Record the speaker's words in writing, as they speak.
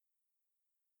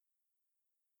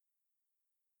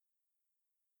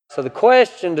So the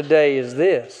question today is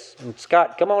this, and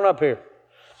Scott, come on up here.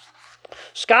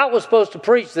 Scott was supposed to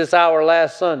preach this hour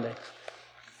last Sunday,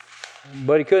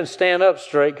 but he couldn't stand up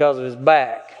straight because of his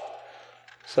back.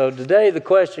 So today the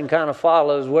question kind of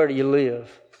follows, where do you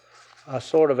live? I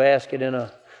sort of ask it in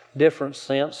a different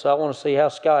sense, so I want to see how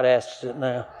Scott asks it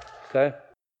now. Okay?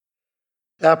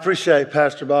 I appreciate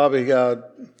Pastor Bobby,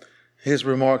 his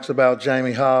remarks about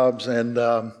Jamie Hobbs and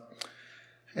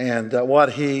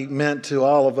what he meant to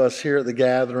all of us here at the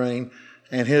gathering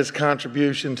and his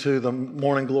contribution to the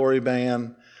Morning Glory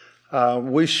Band.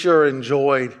 We sure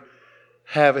enjoyed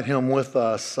having him with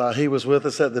us. He was with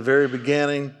us at the very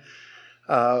beginning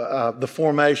of the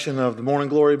formation of the Morning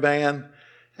Glory Band.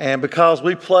 And because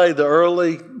we played the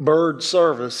early bird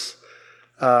service,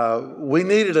 we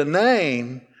needed a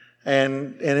name,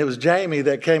 and it was Jamie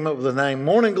that came up with the name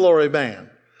Morning Glory Band.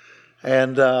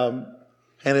 And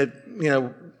it,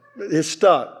 it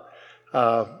stuck.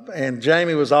 And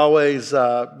Jamie was always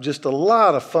just a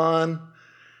lot of fun.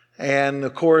 And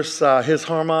of course, his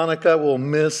harmonica, we'll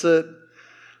miss it.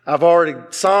 I've already,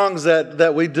 songs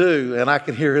that we do, and I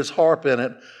can hear his harp in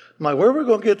it. I'm like, where are we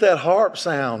going to get that harp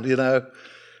sound,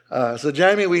 So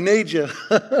Jamie, we need you.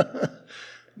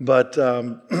 But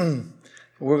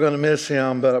we're going to miss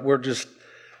him, but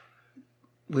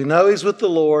we know he's with the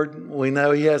Lord. We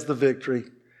know he has the victory,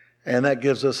 and that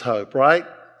gives us hope, right?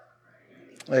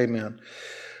 Amen.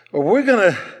 Well, we're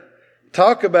going to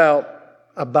talk about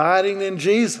abiding in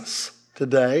Jesus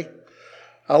today.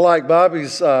 I like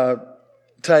Bobby's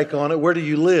take on it. Where do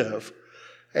you live?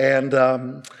 And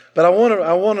but I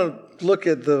want to look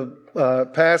at the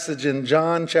passage in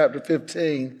John chapter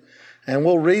 15, and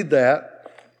we'll read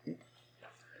that.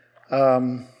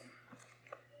 And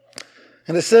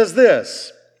it says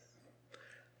this.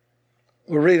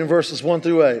 We're reading verses 1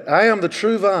 through 8. I am the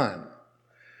true vine,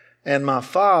 and my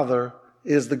Father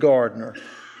is the gardener.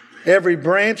 Every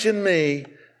branch in me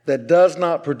that does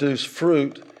not produce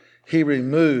fruit, he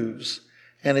removes,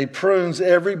 and he prunes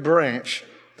every branch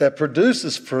that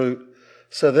produces fruit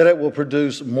so that it will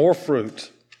produce more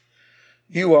fruit.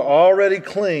 You are already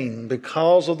clean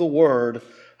because of the word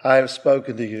I have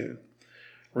spoken to you.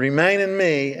 Remain in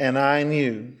me, and I in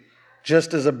you.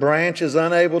 Just as a branch is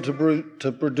unable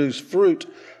to produce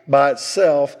fruit by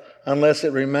itself unless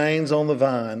it remains on the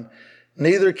vine,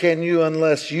 neither can you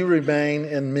unless you remain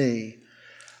in me.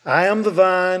 I am the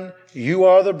vine, you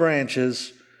are the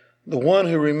branches. The one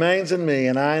who remains in me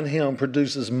and I in him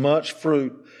produces much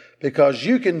fruit, because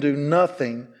you can do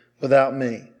nothing without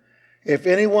me. If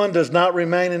anyone does not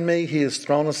remain in me, he is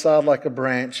thrown aside like a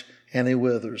branch and he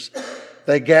withers.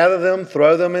 They gather them,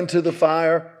 throw them into the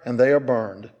fire, and they are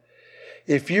burned.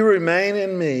 If you remain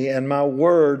in me and my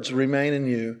words remain in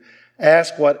you,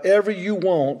 ask whatever you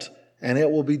want, and it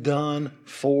will be done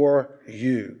for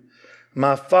you.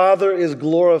 My Father is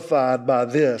glorified by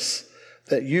this,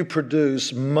 that you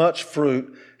produce much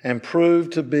fruit and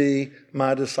prove to be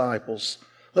my disciples.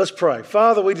 Let's pray.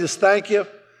 Father, we just thank you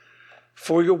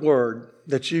for your word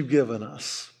that you've given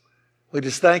us. We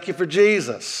just thank you for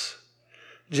Jesus.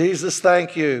 Jesus,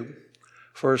 thank you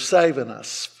for saving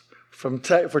us, for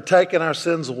taking our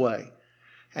sins away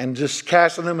and just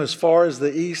casting them as far as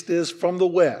the east is from the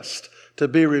west, to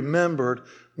be remembered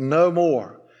no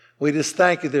more. We just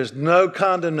thank you there's no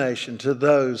condemnation to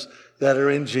those that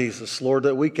are in Jesus, Lord,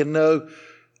 that we can know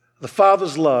the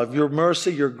Father's love, your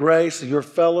mercy, your grace, your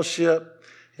fellowship,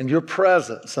 and your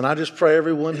presence. And I just pray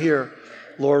everyone here,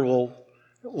 Lord,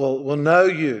 will know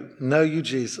you,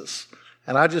 Jesus.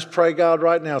 And I just pray, God,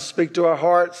 right now, speak to our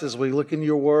hearts as we look in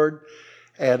your word.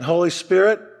 And Holy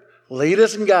Spirit, lead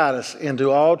us and guide us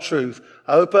into all truth.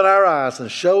 Open our eyes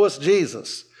and show us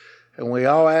Jesus. And we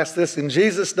all ask this in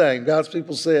Jesus' name. God's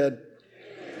people said.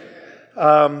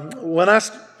 When I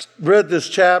read this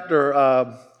chapter,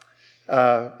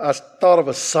 I thought of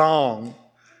a song.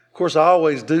 Of course, I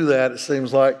always do that, it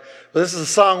seems like. But this is a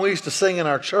song we used to sing in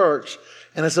our church.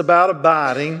 And it's about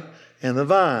abiding in the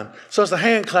vine. So it's a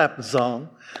hand clapping song.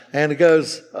 And it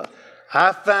goes,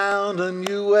 I found a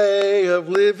new way of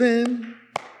living.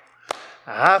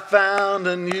 I found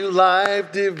a new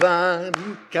life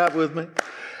divine. Got with me?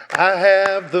 I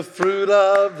have the fruit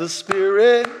of the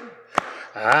Spirit.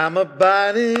 I'm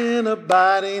abiding in the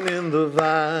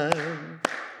vine.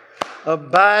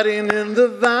 Abiding in the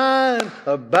vine,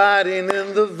 abiding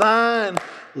in the vine.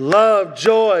 Love,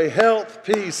 joy, health,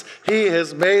 peace, he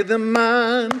has made them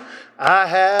mine. I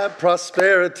have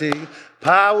prosperity,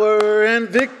 power, and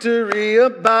victory,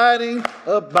 abiding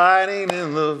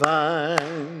in the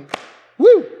vine.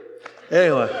 Woo!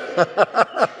 Anyway.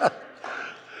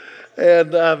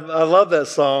 And I love that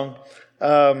song.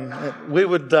 We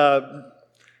would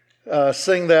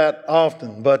sing that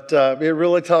often, but it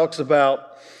really talks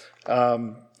about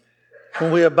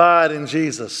when we abide in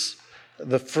Jesus,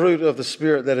 the fruit of the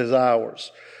Spirit that is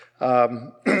ours.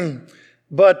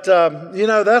 But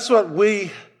that's what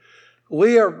we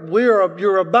are.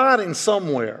 You're abiding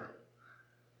somewhere,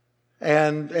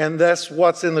 and that's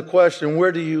what's in the question.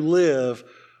 Where do you live?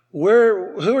 Who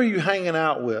are you hanging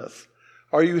out with?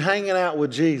 Are you hanging out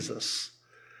with Jesus?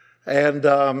 And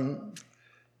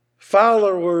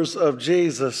followers of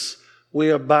Jesus, we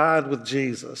abide with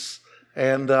Jesus.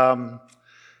 And I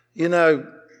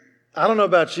don't know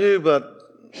about you, but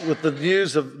with the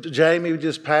news of Jamie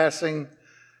just passing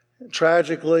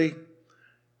tragically,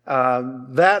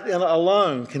 that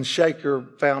alone can shake your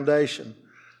foundation.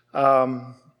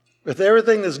 With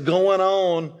everything that's going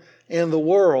on in the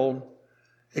world,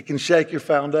 it can shake your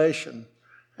foundation.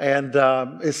 And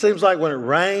it seems like when it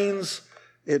rains,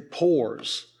 it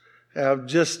pours.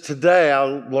 Just today, I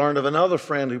learned of another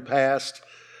friend who passed,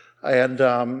 and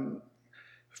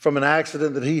from an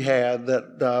accident that he had,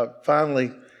 that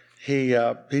finally he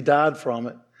died from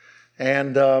it.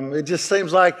 And it just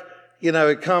seems like,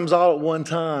 it comes all at one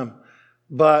time.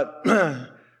 But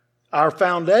our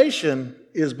foundation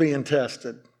is being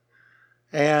tested.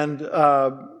 And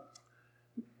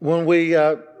when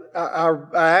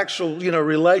our actual,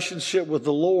 relationship with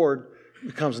the Lord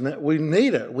becomes, we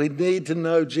need it. We need to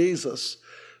know Jesus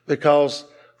because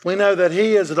we know that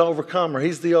He is an overcomer.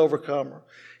 He's the overcomer.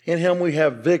 In Him we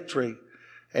have victory,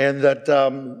 and that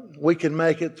we can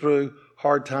make it through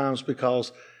hard times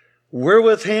because we're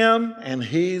with Him and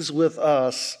He's with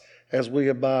us as we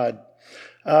abide.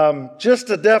 Just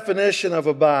a definition of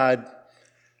abide,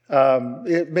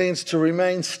 it means to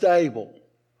remain stable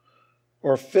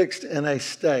or fixed in a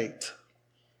state,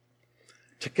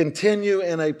 to continue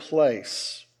in a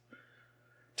place,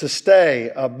 to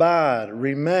stay, abide,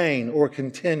 remain, or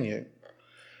continue.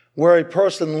 Where a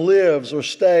person lives or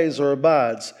stays or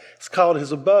abides, it's called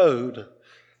his abode,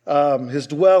 his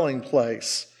dwelling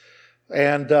place.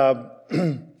 And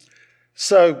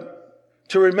so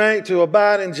to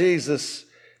abide in Jesus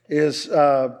is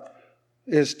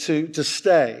to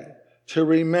stay, to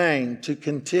remain, to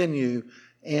continue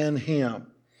in Him.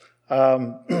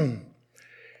 I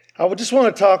would just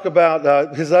want to talk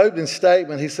about his opening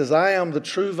statement. He says, I am the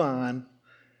true vine,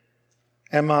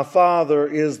 and my Father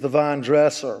is the vine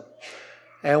dresser.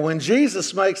 And when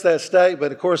Jesus makes that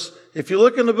statement, of course, if you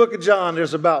look in the book of John,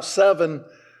 there's about 7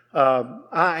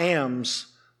 I ams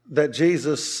that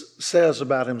Jesus says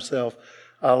about Himself.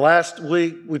 Last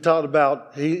week, we talked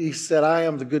about, he said, I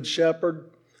am the good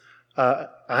shepherd. I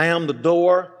am the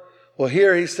door. Well,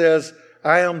 here He says,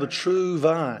 I am the true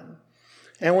vine.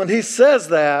 And when He says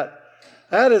that,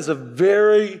 that is a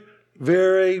very,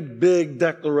 very big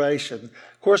declaration.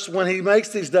 Of course, when He makes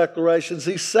these declarations,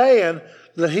 He's saying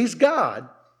that He's God.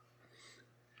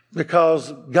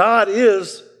 Because God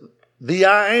is the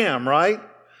I am, right?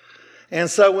 And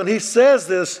so when He says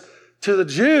this to the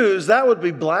Jews, that would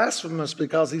be blasphemous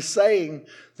because He's saying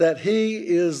that He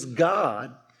is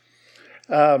God.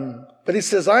 But He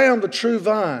says, I am the true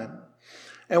vine.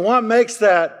 And what makes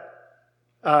that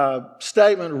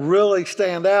statement really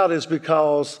stand out is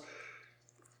because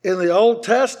in the Old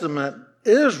Testament,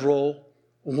 Israel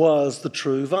was the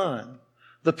true vine.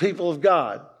 The people of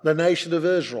God, the nation of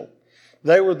Israel.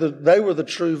 They were the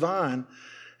true vine.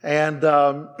 And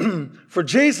for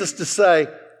Jesus to say,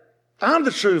 I'm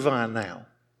the true vine now.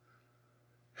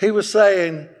 He was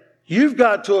saying, you've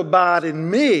got to abide in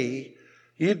me.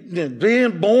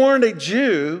 Being born a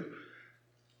Jew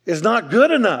is not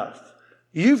good enough.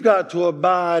 You've got to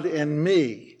abide in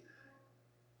me.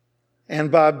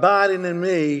 And by abiding in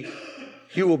me,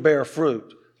 you will bear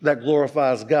fruit that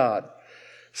glorifies God.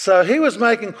 So He was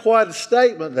making quite a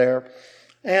statement there.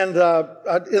 And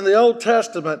in the Old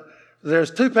Testament,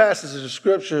 there's 2 passages of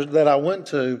Scripture that I went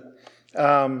to.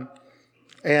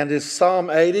 And it's Psalm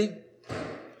 80.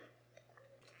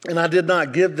 And I did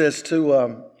not give this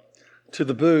to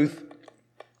the booth.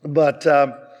 But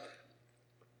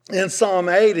in Psalm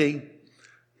 80,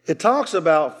 it talks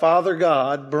about Father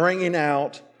God bringing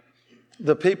out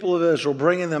the people of Israel,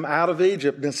 bringing them out of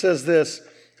Egypt. And it says this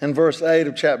in verse 8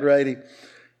 of chapter 80.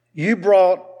 You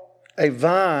brought a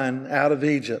vine out of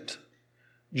Egypt.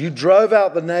 You drove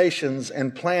out the nations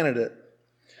and planted it.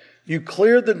 You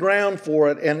cleared the ground for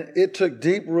it, and it took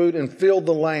deep root and filled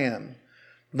the land.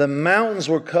 The mountains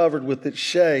were covered with its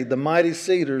shade, the mighty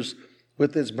cedars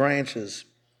with its branches.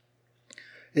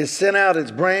 It sent out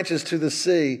its branches to the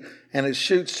sea and its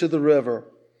shoots to the river.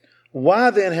 Why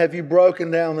then have you broken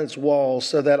down its walls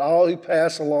so that all who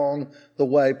pass along the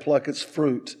way pluck its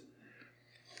fruit?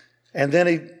 And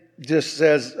then just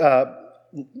says a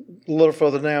little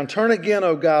further down, turn again,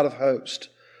 O God of hosts.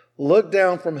 Look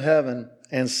down from heaven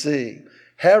and see.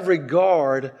 Have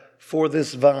regard for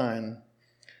this vine,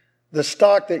 the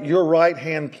stock that your right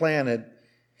hand planted,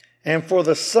 and for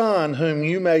the son whom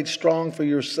you made strong for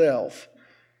yourself.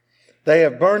 They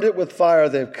have burned it with fire.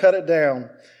 They have cut it down.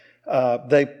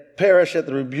 They perish at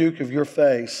the rebuke of your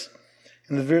face.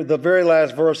 In the very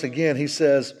last verse again, he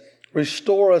says,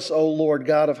 restore us, O Lord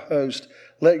God of hosts.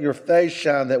 Let your face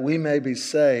shine that we may be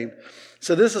saved.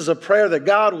 So this is a prayer that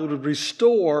God would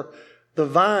restore the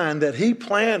vine that he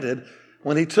planted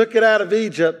when he took it out of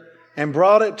Egypt and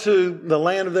brought it to the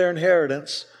land of their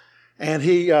inheritance. And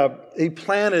he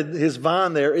planted his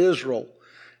vine there, Israel.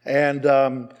 And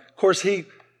of course, he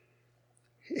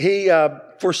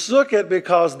forsook it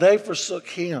because they forsook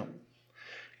him.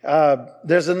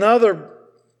 There's another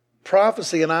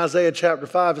prophecy in Isaiah chapter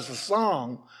 5. It's a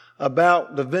song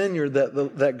about the vineyard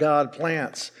that God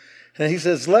plants. And he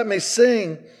says, let me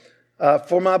sing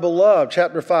for my beloved,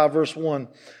 chapter 5, verse 1.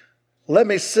 Let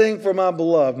me sing for my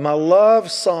beloved, my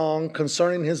love song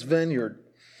concerning his vineyard.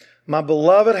 My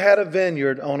beloved had a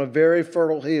vineyard on a very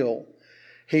fertile hill.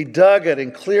 He dug it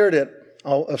and cleared it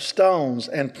of stones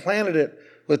and planted it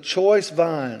with choice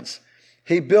vines.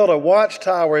 He built a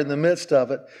watchtower in the midst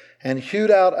of it and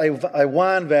hewed out a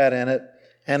wine vat in it,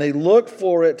 and he looked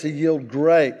for it to yield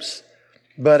grapes,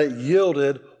 but it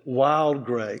yielded wild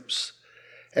grapes.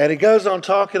 And he goes on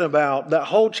talking about, that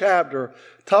whole chapter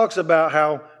talks about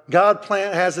how God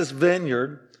has this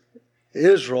vineyard,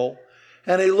 Israel,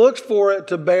 and he looks for it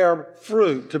to bear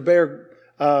fruit, to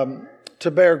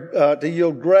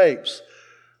yield grapes.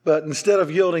 But instead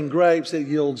of yielding grapes, it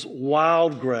yields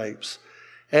wild grapes.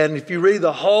 And if you read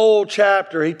the whole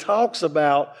chapter, he talks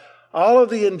about all of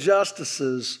the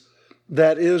injustices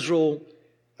that Israel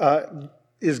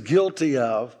is guilty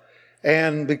of.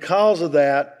 And because of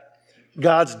that,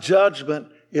 God's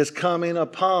judgment is coming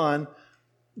upon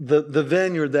the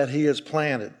vineyard that he has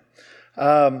planted.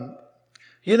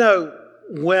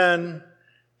 When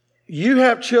you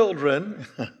have children,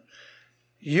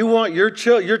 you want your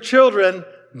children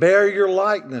bear your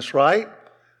likeness, right?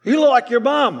 You look like your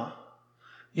mama.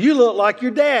 You look like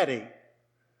your daddy.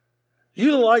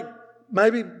 You look like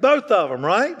maybe both of them,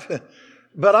 right?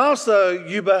 But also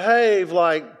you behave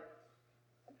like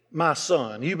my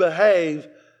son. You behave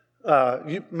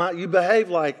you behave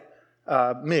like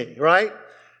me, right?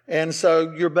 And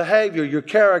so your behavior, your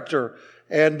character,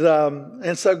 and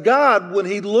so God, when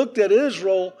he looked at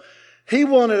Israel, he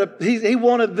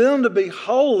wanted them to be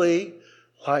holy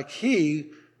like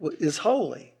he is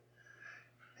holy.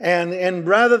 And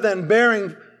rather than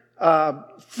bearing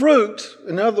fruit,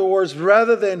 in other words,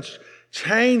 rather than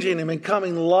changing and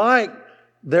becoming like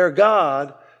their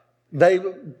God, they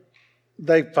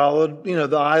followed,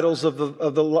 the idols of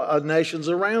the nations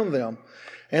around them.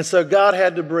 And so God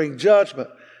had to bring judgment.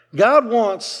 God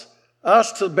wants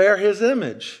us to bear his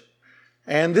image.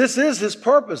 And this is his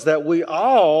purpose, that we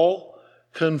all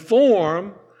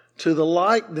conform to the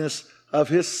likeness of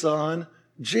his son,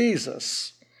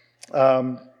 Jesus.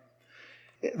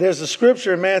 There's a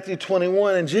scripture in Matthew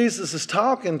 21, and Jesus is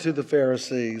talking to the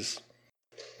Pharisees.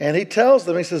 And he tells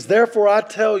them, he says, therefore I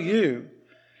tell you,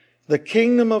 the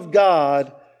kingdom of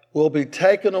God will be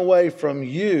taken away from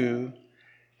you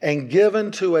and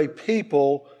given to a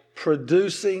people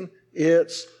producing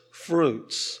its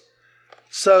fruits.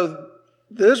 So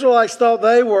the Israelites thought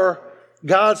they were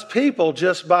God's people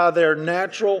just by their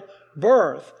natural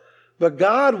birth. But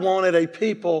God wanted a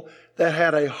people that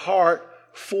had a heart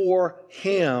for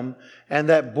him and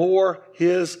that bore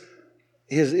his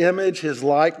image, his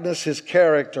likeness, his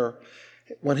character.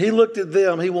 When he looked at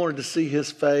them, he wanted to see his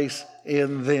face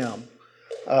in them.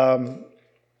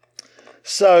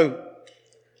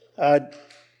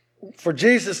 For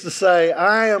Jesus to say,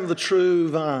 I am the true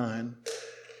vine,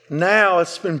 now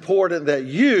it's important that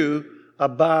you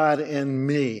abide in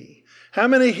me. How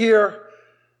many here,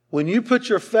 when you put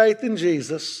your faith in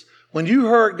Jesus, when you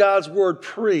heard God's word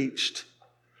preached,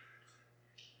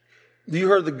 you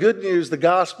heard the good news, the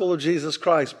gospel of Jesus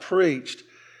Christ preached,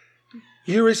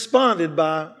 you responded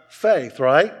by faith,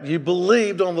 right? You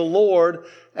believed on the Lord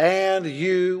and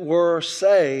you were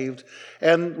saved.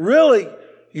 And really,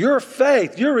 your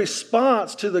faith, your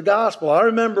response to the gospel. I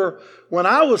remember when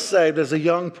I was saved as a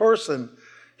young person,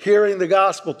 hearing the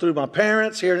gospel through my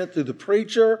parents, hearing it through the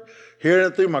preacher, hearing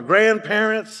it through my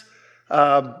grandparents.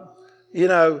 I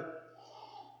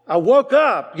woke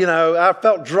up, I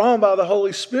felt drawn by the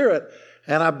Holy Spirit,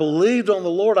 and I believed on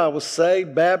the Lord. I was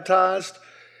saved, baptized.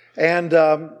 And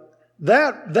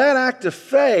that act of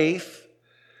faith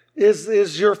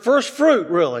is your first fruit,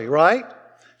 really, right?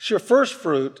 It's your first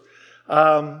fruit.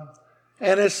 And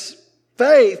it's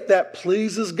faith that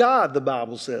pleases God, the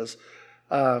Bible says.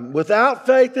 Without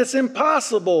faith, it's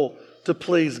impossible to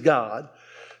please God.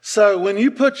 So when you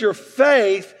put your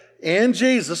faith in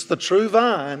Jesus, the true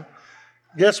vine,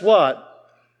 guess what?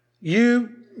 You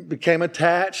became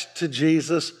attached to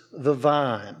Jesus, the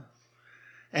vine.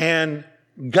 And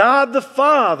God the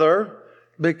Father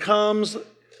becomes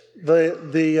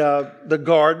the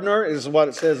gardener, is what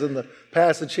it says in the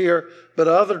passage here. But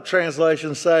other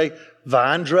translations say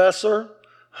vine dresser,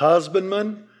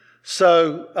 husbandman.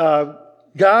 So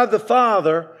God the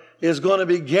Father is going to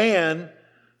begin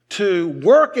to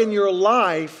work in your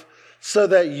life so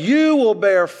that you will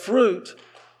bear fruit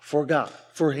for God,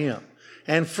 for Him.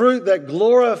 And fruit that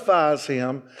glorifies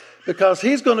Him, because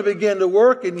He's going to begin to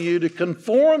work in you to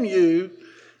conform you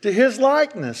to His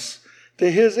likeness, to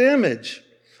His image.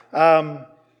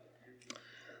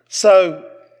 So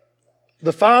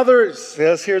the Father, it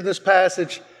says here in this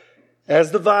passage,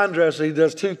 as the vine dresser, He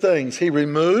does two things. He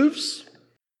removes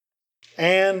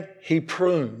and He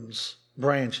prunes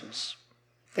branches.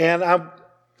 And I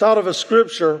thought of a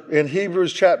scripture in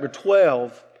Hebrews chapter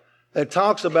 12 that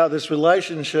talks about this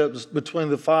relationship between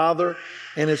the Father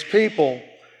and His people.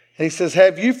 And he says,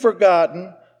 have you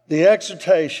forgotten the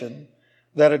exhortation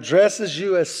that addresses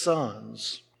you as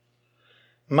sons?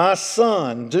 My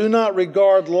son, do not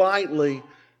regard lightly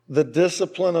the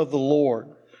discipline of the Lord,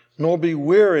 nor be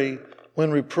weary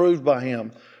when reproved by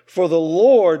Him. For the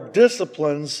Lord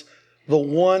disciplines the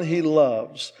one He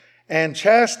loves and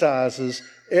chastises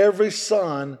every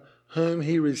son whom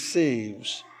He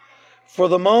receives. For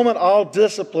the moment, all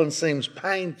discipline seems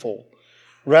painful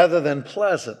rather than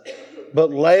pleasant,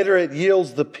 but later it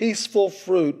yields the peaceful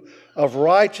fruit of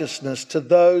righteousness to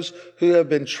those who have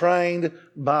been trained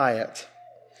by it.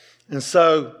 And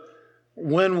so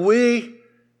when we,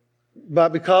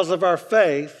 because of our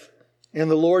faith in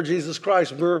the Lord Jesus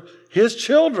Christ, we're His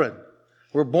children.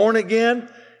 We're born again,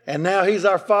 and now He's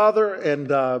our Father,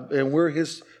 and we're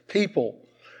His people.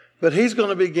 But He's going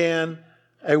to begin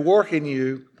a work in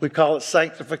you. We call it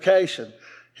sanctification.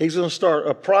 He's going to start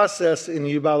a process in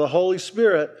you by the Holy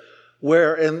Spirit,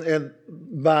 where and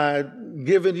by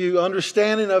giving you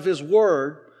understanding of His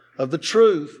Word, of the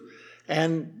truth,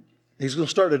 and He's going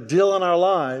to start to deal in our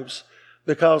lives,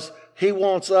 because He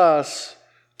wants us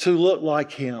to look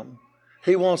like Him.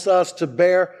 He wants us to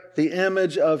bear the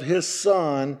image of His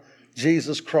Son,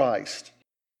 Jesus Christ.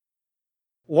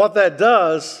 What that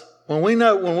does, when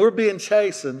we're being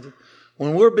chastened,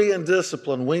 when we're being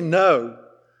disciplined, we know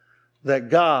that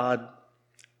God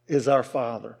is our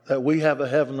Father, that we have a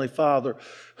Heavenly Father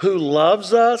who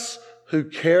loves us, who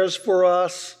cares for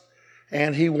us,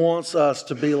 and He wants us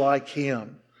to be like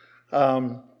Him.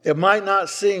 It might not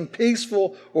seem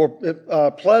peaceful or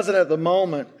pleasant at the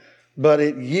moment, but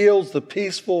it yields the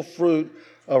peaceful fruit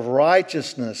of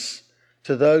righteousness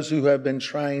to those who have been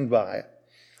trained by it.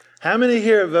 How many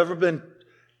here have ever been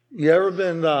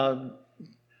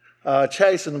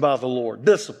chastened by the Lord?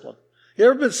 Disciplined. You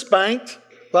ever been spanked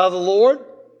by the Lord?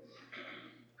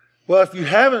 Well, if you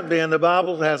haven't been, the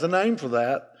Bible has a name for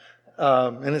that.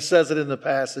 And it says it in the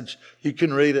passage. You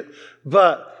can read it.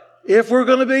 But if we're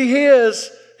going to be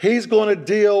His, He's going to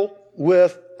deal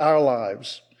with our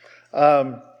lives.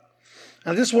 I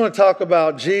just want to talk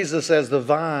about Jesus as the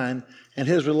vine and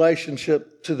His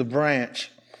relationship to the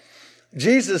branch.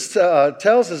 Jesus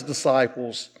tells His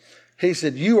disciples, He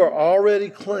said, you are already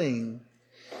clean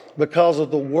because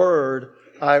of the word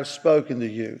I have spoken to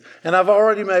you. And I've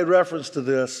already made reference to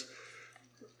this.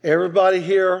 Everybody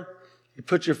here, you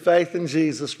put your faith in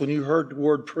Jesus when you heard the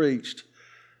word preached.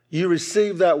 You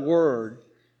received that word.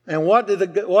 And what did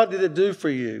it do for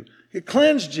you? It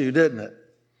cleansed you, didn't it?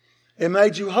 It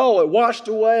made you whole. It washed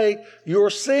away your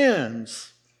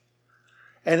sins.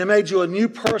 And it made you a new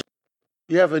person.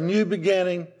 You have a new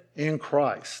beginning in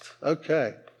Christ.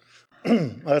 Okay.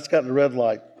 That's got the red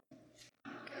light.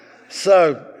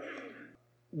 So,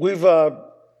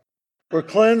 we're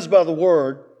cleansed by the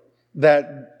word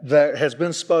that has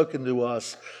been spoken to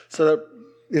us. So that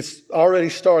it's already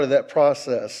started that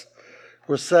process.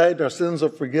 We're saved, our sins are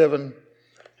forgiven,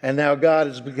 and now God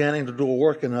is beginning to do a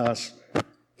work in us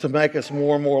to make us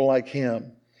more and more like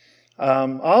Him.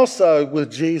 Also with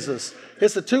Jesus,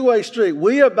 it's a two-way street.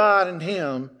 We abide in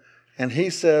Him, and He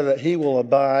said that He will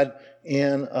abide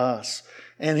in us.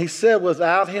 And He said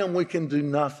without Him we can do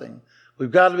nothing.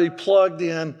 We've got to be plugged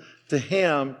in to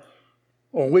Him,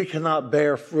 or we cannot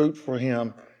bear fruit for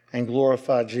Him and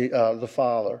glorify the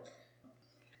Father.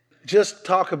 Just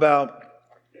talk about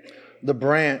the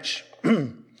branch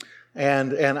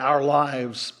and our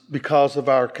lives because of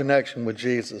our connection with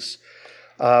Jesus.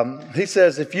 He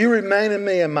says, if you remain in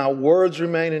me and my words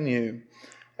remain in you,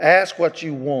 ask what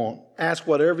you want. Ask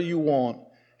whatever you want,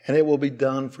 and it will be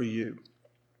done for you.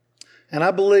 And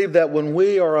I believe that when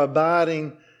we are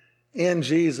abiding in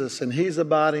Jesus and He's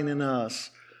abiding in us,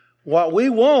 what we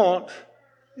want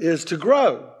is to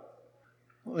grow.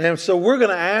 And so we're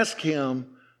going to ask Him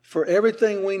for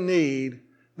everything we need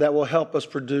that will help us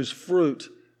produce fruit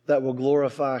that will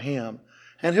glorify Him.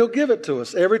 And He'll give it to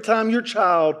us. Every time your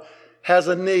child has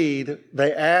a need,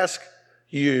 they ask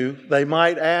you. They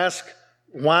might ask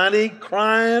whiny,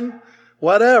 crying,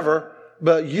 whatever.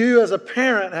 But you as a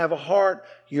parent have a heart.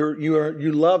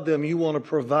 You love them. You want to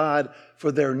provide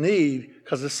for their need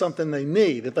because it's something they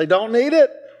need. If they don't need it,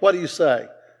 what do you say?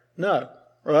 No,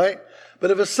 right?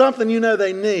 But if it's something you know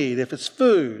they need, if it's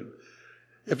food,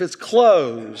 if it's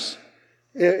clothes,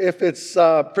 if it's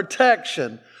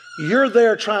protection, you're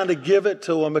there trying to give it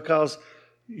to them because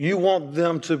you want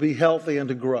them to be healthy and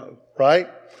to grow, right?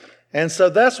 And so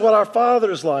that's what our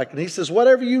Father's like. And He says,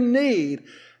 whatever you need,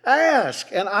 ask,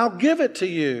 and I'll give it to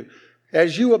you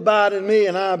as you abide in me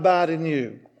and I abide in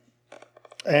you.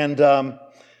 And a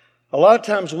lot of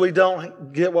times we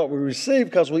don't get what we receive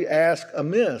because we ask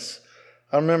amiss.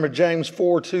 I remember James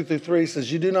 4:2-3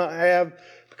 says, you do not have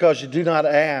because you do not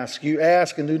ask. You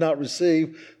ask and do not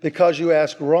receive because you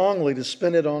ask wrongly to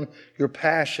spend it on your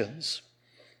passions.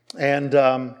 And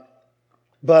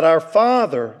but our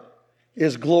Father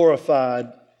is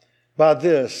glorified by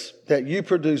this, that you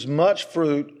produce much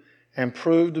fruit and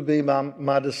prove to be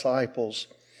my disciples.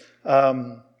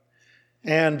 So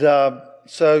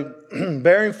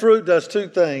bearing fruit does two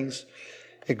things.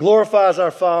 It glorifies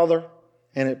our Father,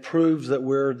 and it proves that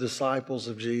we're disciples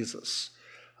of Jesus.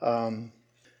 And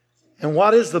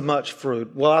what is the much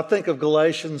fruit? Well, I think of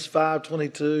Galatians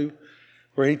 5:22,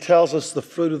 where he tells us the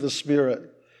fruit of the Spirit.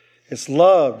 It's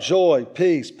love, joy,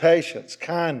 peace, patience,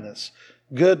 kindness,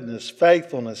 goodness,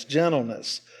 faithfulness,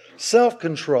 gentleness,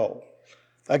 self-control.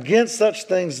 Against such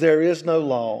things there is no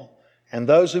law, and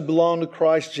those who belong to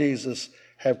Christ Jesus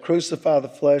have crucified the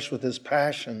flesh with his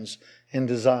passions and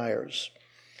desires.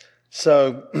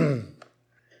 So,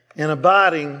 in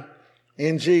abiding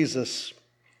in Jesus,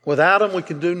 without him we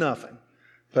can do nothing.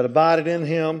 But abiding in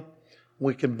him,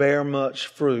 we can bear much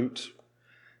fruit.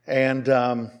 And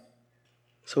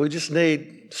so we just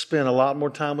need to spend a lot more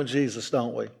time with Jesus,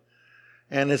 don't we?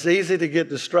 And it's easy to get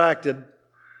distracted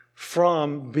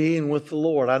from being with the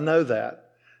Lord. I know that.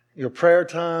 Your prayer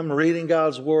time, reading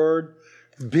God's Word,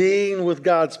 being with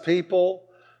God's people,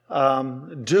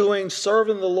 serving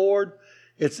the Lord,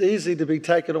 it's easy to be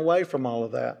taken away from all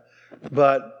of that.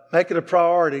 But make it a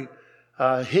priority.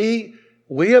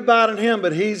 We abide in him,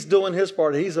 but he's doing his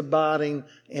part. He's abiding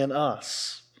in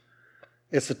us.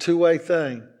 It's a two-way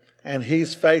thing. And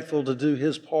he's faithful to do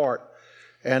his part.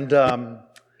 And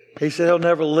he said he'll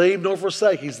never leave nor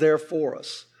forsake. He's there for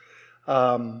us.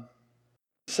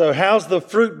 So how's the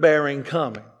fruit bearing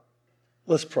coming?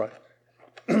 Let's pray.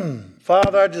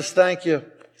 Father, I just thank you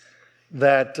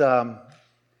that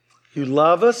you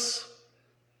love us.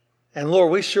 And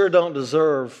Lord, we sure don't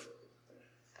deserve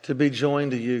to be joined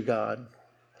to you, God,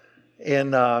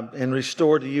 and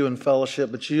restored to you in fellowship.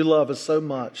 But you love us so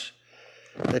much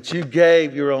that you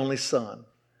gave your only Son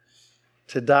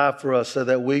to die for us so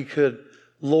that we could,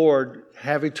 Lord,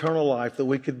 have eternal life, that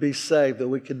we could be saved, that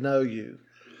we could know you.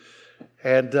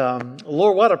 And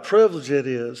Lord, what a privilege it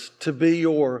is to be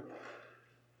your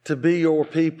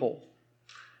people.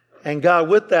 And God,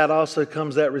 with that also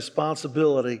comes that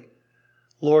responsibility,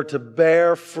 Lord, to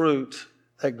bear fruit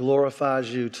that glorifies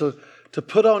you, to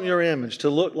put on your image, to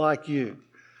look like you.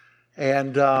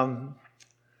 And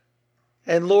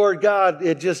Lord God,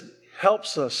 it just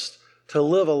helps us to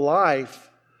live a life,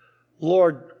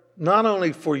 Lord, not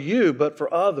only for you, but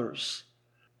for others.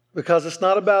 Because it's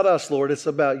not about us, Lord. It's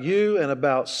about you and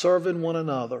about serving one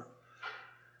another.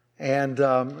 And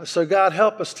so God,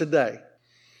 help us today,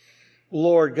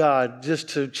 Lord God, just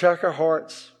to check our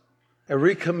hearts and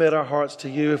recommit our hearts to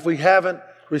you. If we haven't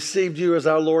received you as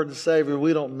our Lord and Savior,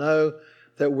 we don't know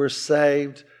that we're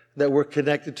saved, that we're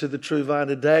connected to the true vine.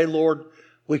 Today, Lord,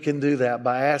 we can do that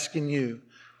by asking you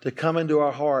to come into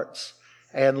our hearts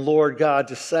and, Lord God,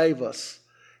 to save us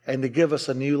and to give us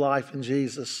a new life in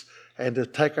Jesus and to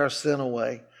take our sin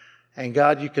away. And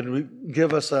God, you can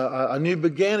give us a new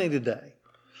beginning today.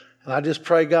 And I just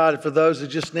pray, God, for those who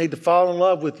just need to fall in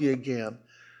love with you again,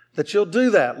 that you'll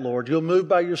do that, Lord. You'll move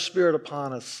by your Spirit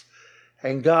upon us.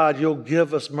 And God, you'll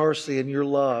give us mercy in your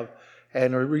love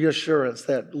and a reassurance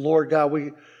that, Lord God,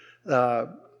 we are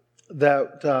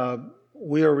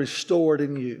restored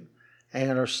in you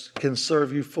and can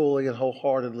serve you fully and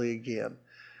wholeheartedly again.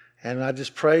 And I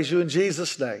just praise you in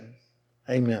Jesus' name.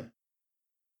 Amen.